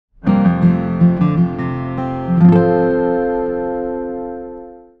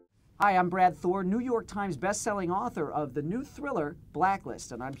Hi, I'm Brad Thor, New York Times bestselling author of the new thriller,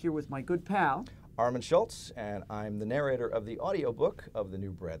 Blacklist, and I'm here with my good pal, Armand Schultz, and I'm the narrator of the audiobook of the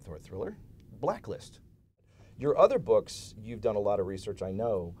new Brad Thor thriller, Blacklist. Your other books, you've done a lot of research, I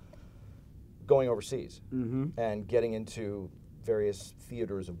know, going overseas and getting into various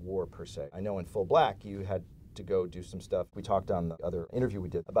theaters of war, per se. I know in Full Black, you had to go do some stuff. We talked on the other interview we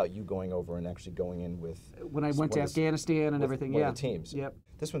did about you going over and actually going in with... When I went to Afghanistan and everything, one of the teams. Yep.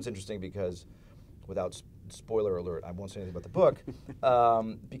 This one's interesting because, without spoiler alert, I won't say anything about the book,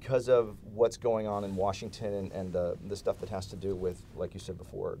 because of what's going on in Washington and the stuff that has to do with, like you said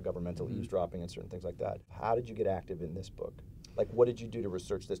before, governmental eavesdropping and certain things like that. How did you get active in this book? Like, what did you do to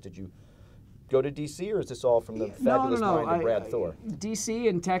research this? Did you go to D.C. or is this all from the fabulous mind of Brad Thor? D.C.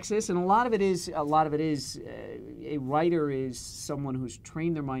 and Texas, and a lot of it is a writer is someone who's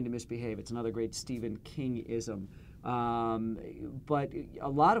trained their mind to misbehave. It's another great Stephen King-ism. But a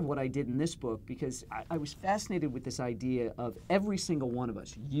lot of what I did in this book, because I was fascinated with this idea of every single one of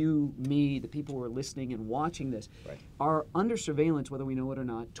us, you, me, the people who are listening and watching this, are under surveillance, whether we know it or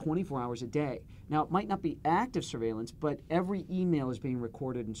not, 24 hours a day. Now, it might not be active surveillance, but every email is being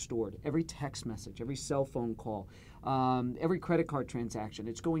recorded and stored, every text message, every cell phone call, every credit card transaction.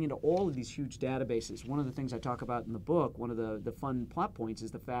 It's going into all of these huge databases. One of the things I talk about in the book, one of the fun plot points,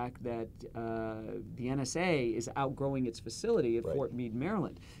 is the fact that the NSA is outgrowing its facility at Fort Meade,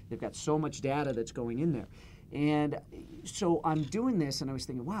 Maryland. They've got so much data that's going in there. And so I'm doing this, and I was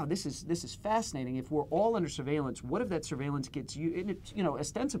thinking, wow, this is fascinating. If we're all under surveillance, what if that surveillance gets you? And it,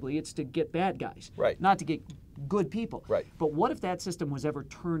 ostensibly, it's to get bad guys, not to get good people. But what if that system was ever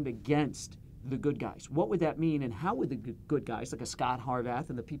turned against the good guys? What would that mean, and how would the good guys, like a Scot Harvath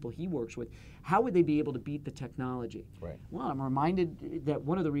and the people he works with, how would they be able to beat the technology? Well, I'm reminded that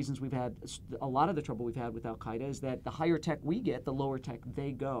one of the reasons we've had a lot of the trouble we've had with Al-Qaeda is that the higher tech we get, the lower tech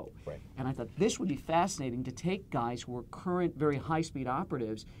they go. And I thought this would be fascinating to take guys who are current, very high-speed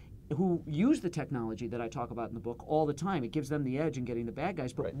operatives who use the technology that I talk about in the book all the time. It gives them the edge in getting the bad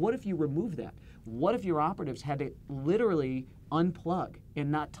guys. But what if you remove that? What if your operatives had to literally unplug and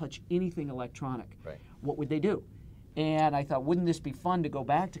not touch anything electronic? What would they do? And I thought, wouldn't this be fun to go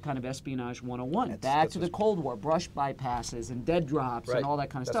back to kind of espionage 101, back to the Cold War, brush bypasses and dead drops and all that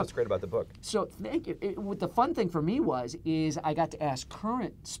kind of stuff. That's what's great about the book. So thank you. What the fun thing for me is I got to ask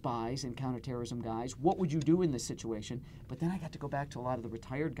current spies and counterterrorism guys, what would you do in this situation? But then I got to go back to a lot of the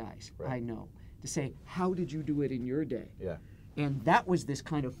retired guys I know to say, how did you do it in your day? And that was this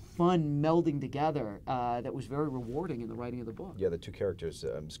kind of fun melding together that was very rewarding in the writing of the book. Yeah, the two characters,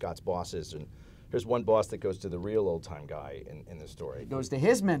 Scott's bosses, and there's one boss that goes to the real old-time guy in the story. It goes to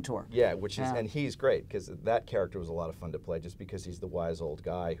his mentor. Yeah, which is, and he's great, because that character was a lot of fun to play, just because he's the wise old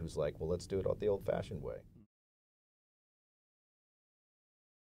guy who's like, well, let's do it the old-fashioned way.